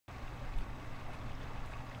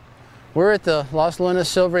We're at the Los Lunas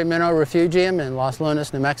Silvery Minnow Refugium in Los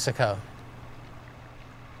Lunas, New Mexico.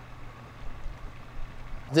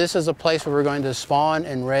 This is a place where we're going to spawn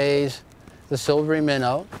and raise the silvery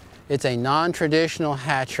minnow. It's a non-traditional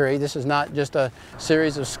hatchery. This is not just a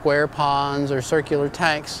series of square ponds or circular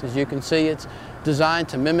tanks. As you can see, it's designed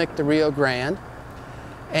to mimic the Rio Grande.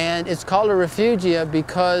 And it's called a refugia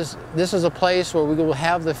because this is a place where we will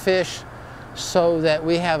have the fish so that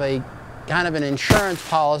we have a kind of an insurance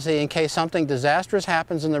policy in case something disastrous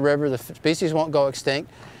happens in the river, the species won't go extinct.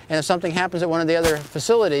 And if something happens at one of the other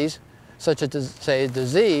facilities, such as, say, a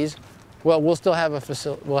disease, well, we'll still have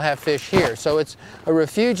we'll have fish here. So it's a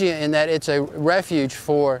refugia in that it's a refuge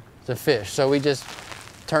for the fish. So we just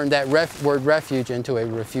turned that word refuge into a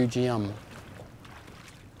refugium.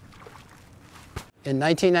 In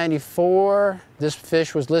 1994, this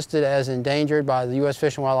fish was listed as endangered by the U.S.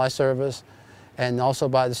 Fish and Wildlife Service and also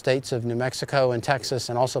by the states of New Mexico and Texas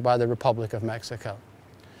and also by the Republic of Mexico.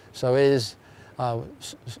 So it is,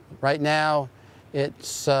 right now,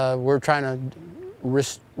 we're trying to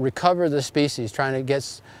recover the species, trying to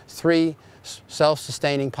get 3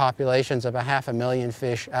 self-sustaining populations of 500,000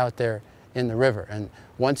 fish out there in the river. And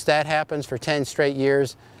once that happens for 10 straight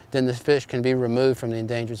years, then the fish can be removed from the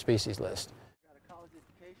endangered species list.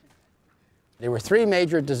 There were 3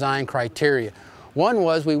 major design criteria. One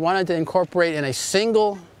was we wanted to incorporate in a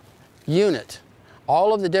single unit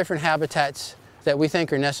all of the different habitats that we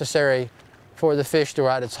think are necessary for the fish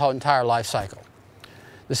throughout its whole entire life cycle.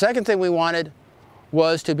 The second thing we wanted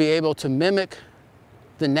was to be able to mimic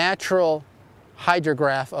the natural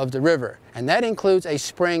hydrograph of the river, and that includes a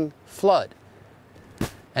spring flood.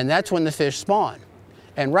 And that's when the fish spawn.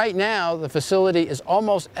 And right now, the facility is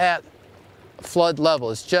almost at flood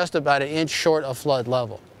level. It's just about 1 inch short of flood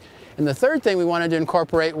level. And the third thing we wanted to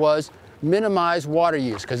incorporate was minimize water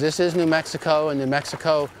use, because this is New Mexico, and New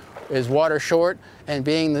Mexico is water short, and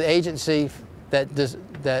being the agency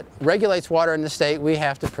that regulates water in the state, we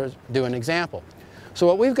have to do an example. So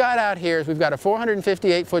what we've got out here is we've got a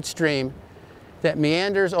 458-foot stream that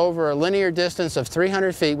meanders over a linear distance of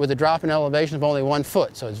 300 feet with a drop in elevation of only 1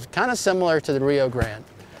 foot. So it's kind of similar to the Rio Grande.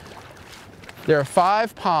 There are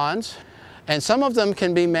 5 ponds, and some of them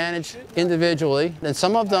can be managed individually, and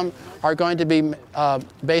some of them are going to be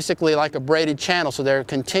basically like a braided channel, so they're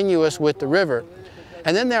continuous with the river.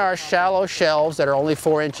 And then there are shallow shelves that are only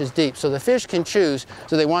 4 inches deep, so the fish can choose.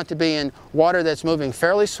 Do they want to be in water that's moving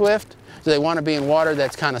fairly swift? Do they want to be in water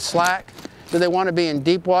that's kind of slack? Do they want to be in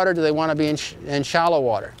deep water? Do they want to be in shallow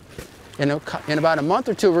water? In about a month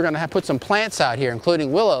or 2, we're going to put some plants out here,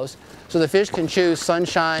 including willows, so the fish can choose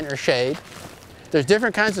sunshine or shade. There's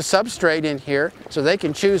different kinds of substrate in here, so they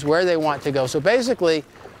can choose where they want to go. So basically,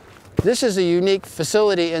 this is a unique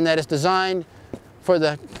facility in that it's designed for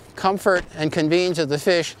the comfort and convenience of the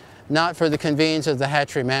fish, not for the convenience of the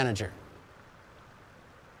hatchery manager.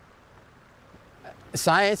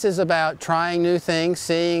 Science is about trying new things,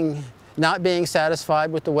 not being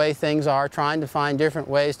satisfied with the way things are, trying to find different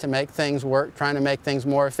ways to make things work, trying to make things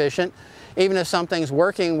more efficient. Even if something's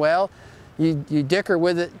working well, you dicker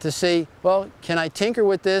with it to see, well, can I tinker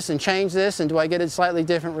with this and change this, and do I get a slightly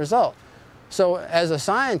different result? So as a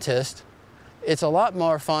scientist, it's a lot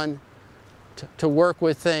more fun to work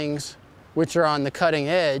with things which are on the cutting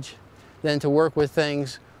edge than to work with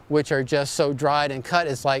things which are just so dried and cut.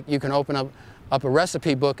 It's like you can open up a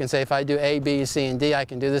recipe book and say, if I do A, B, C, and D, I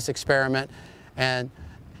can do this experiment, and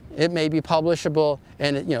it may be publishable,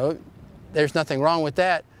 and there's nothing wrong with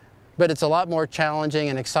that, but it's a lot more challenging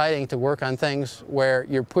and exciting to work on things where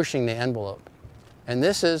you're pushing the envelope. And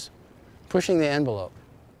this is pushing the envelope.